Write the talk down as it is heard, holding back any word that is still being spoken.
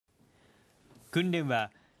訓練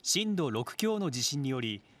は震度6強の地震によ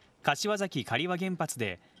り柏崎刈羽原発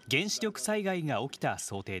で原子力災害が起きた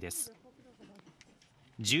想定です。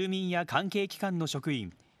住民や関係機関の職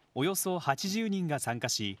員およそ80人が参加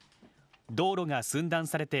し、道路が寸断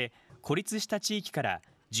されて孤立した地域から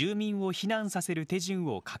住民を避難させる手順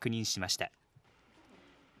を確認しました。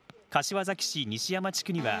柏崎市西山地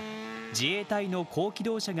区には自衛隊の高機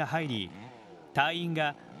動車が入り、隊員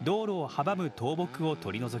が道路を阻む倒木を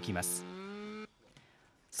取り除きます。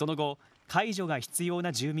その後、介助が必要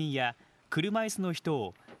な住民や車椅子の人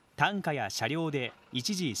を担架や車両で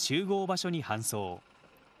一時集合場所に搬送、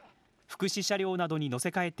福祉車両などに乗せ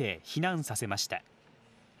替えて避難させました。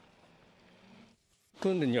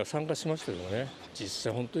訓練には参加しましたけどね、実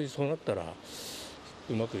際本当にそうなったら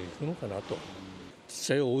うまくいくのかなと、実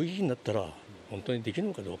際大雪になったら本当にできる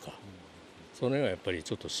のかどうか、その辺はやっぱり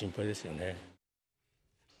ちょっと心配ですよね。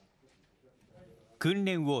訓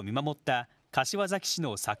練を見守った柏崎市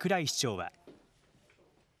の桜井市長は、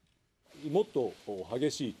もっと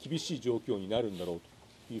激しい厳しい状況になるんだろう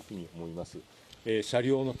というふうに思います。車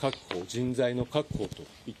両の確保、人材の確保と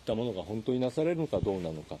いったものが本当になされるのかどう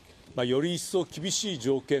なのか、より一層厳しい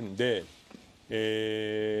条件で、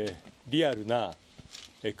リアルな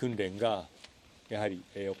訓練がやはり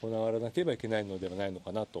行われなければいけないのではないの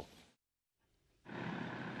かなと。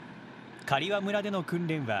刈羽村での訓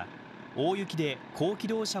練は大雪で高機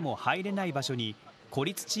動車も入れない場所に孤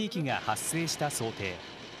立地域が発生した想定、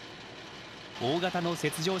大型の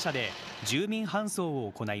雪上車で住民搬送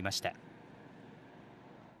を行いました。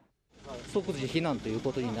即時避難という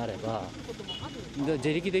ことになれば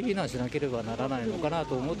自力で避難しなければならないのかな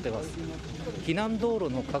と思ってます。避難道路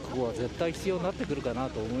の確保は絶対必要になってくるかな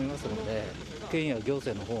と思いますので、県や行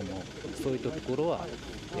政の方もそういったところは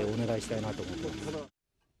お願いしたいなと思っています。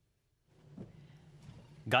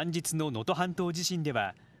元日の能登半島地震で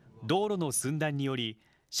は道路の寸断により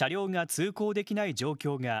車両が通行できない状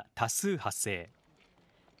況が多数発生。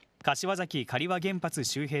柏崎刈羽原発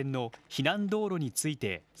周辺の避難道路につい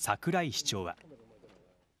て桜井市長は、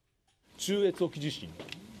中越沖地震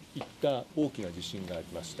といった大きな地震があり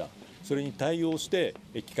ました。それに対応して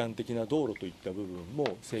基幹的な道路といった部分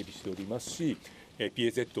も整備しておりますし、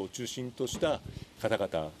PAZ を中心とした方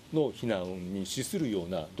々の避難に資するよう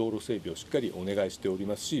な道路整備をしっかりお願いしており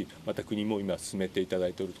ますし、また国も今進めていただ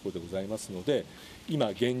いているところでございますので、今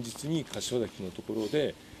現実に柏崎のところ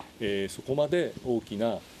で、そこまで大き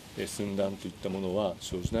な寸断といったものは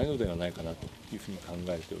生じないのではないかなというふうに考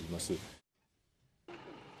えております。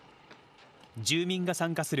住民が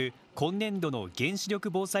参加する今年度の原子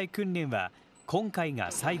力防災訓練は今回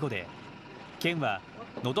が最後で、県は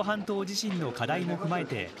能登半島地震の課題も踏まえ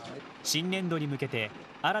て新年度に向けて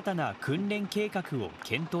新たな訓練計画を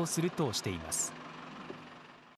検討するとしています。